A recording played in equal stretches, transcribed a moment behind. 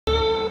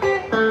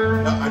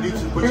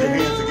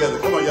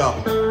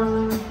y'all.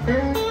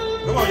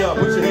 Come on, y'all.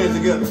 Put your hands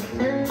together.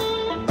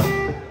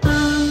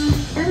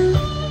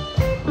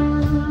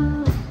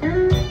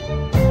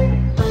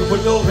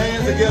 Put those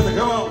hands together.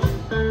 Come on.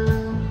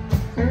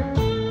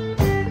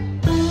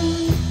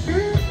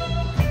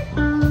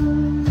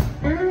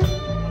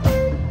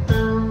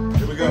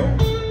 Here we go.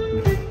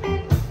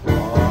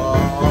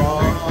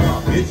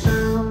 Bitch.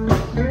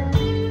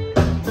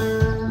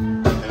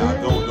 And I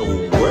don't know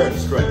where to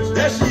scratch.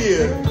 There she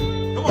is.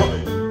 Come on,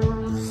 baby.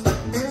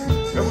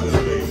 Come on,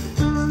 little baby.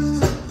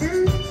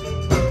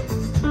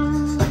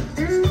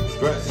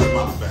 Scratch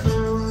my back.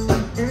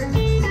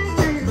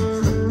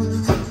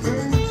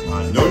 I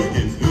know you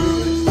get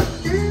good.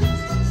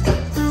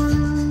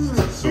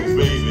 So,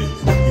 baby,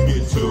 you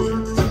get to it.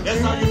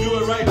 That's how you do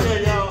it right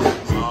there, y'all.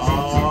 Oh,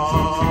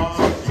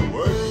 she's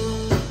working.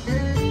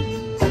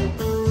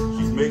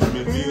 She's making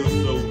me feel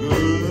so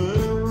good.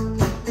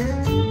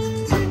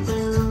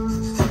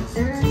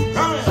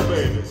 Come here,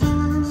 baby.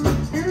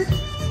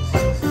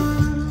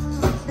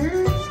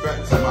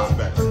 Scratch my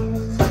back.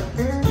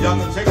 Y'all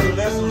can take the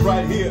lessons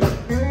right here.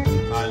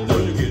 I know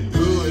you can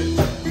do it.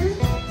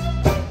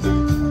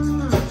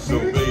 So,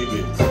 baby,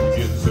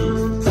 get to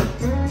it.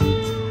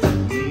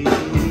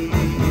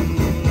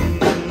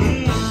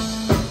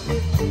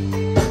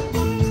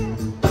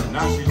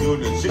 Now she's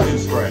doing the chicken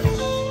scratch.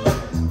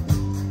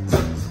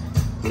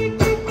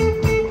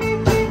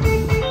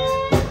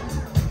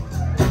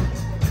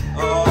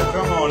 Oh,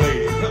 come on,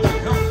 lady. Come on,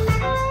 come on.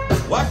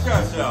 Watch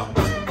yourself.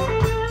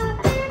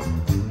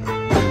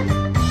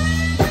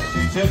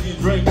 She tells you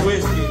drink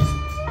whiskey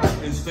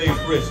and stay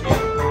frisky.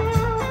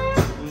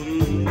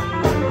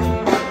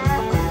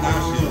 Now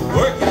she's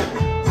working.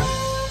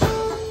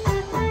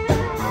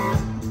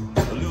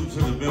 A little to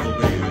the middle,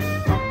 baby.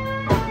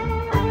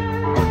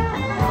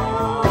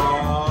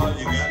 Oh,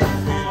 you got to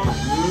feel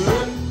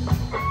good.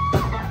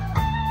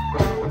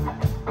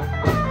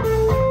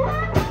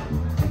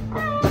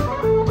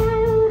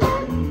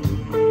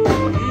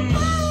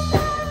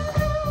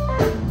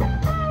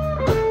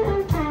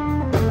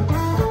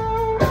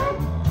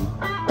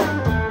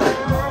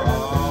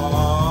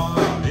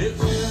 Oh,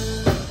 it's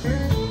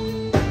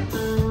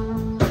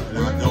and I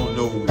don't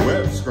know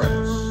where to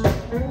scratch.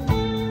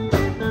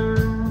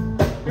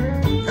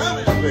 Come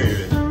here,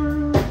 baby.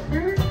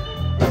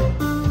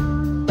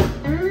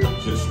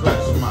 Just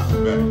scratch my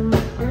back.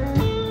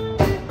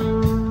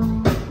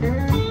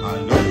 I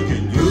know you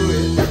can do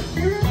it.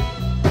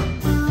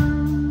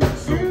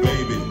 So,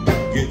 baby,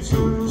 get to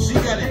it. She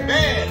got it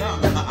bad, huh?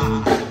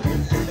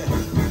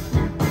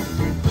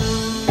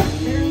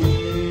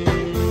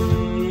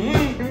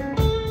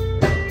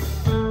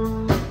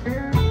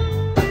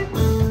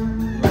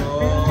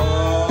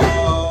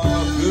 Oh,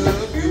 good,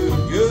 good,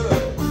 good.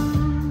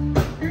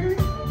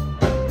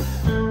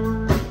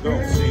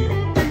 Don't see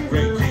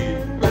great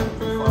kids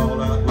fall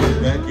out way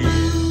back in.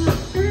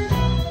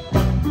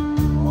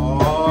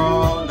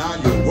 Oh, now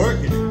you're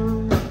working it.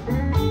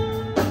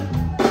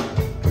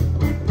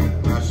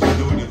 Now she's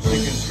doing the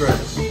chicken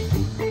stretch.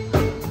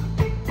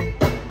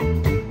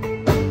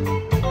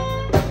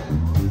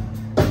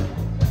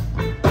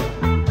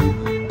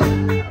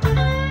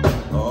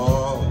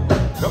 Oh,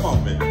 come on,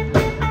 baby.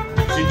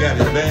 She got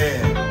it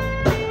bad.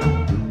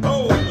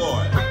 Oh,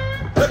 boy.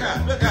 Look out,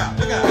 look out,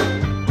 look out.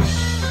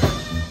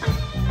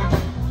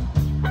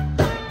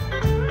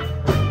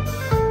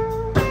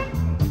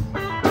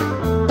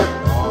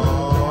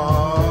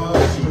 Oh,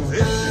 she's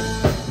itching.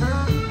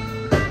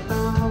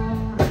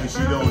 And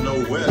she don't know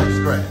where to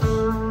scratch.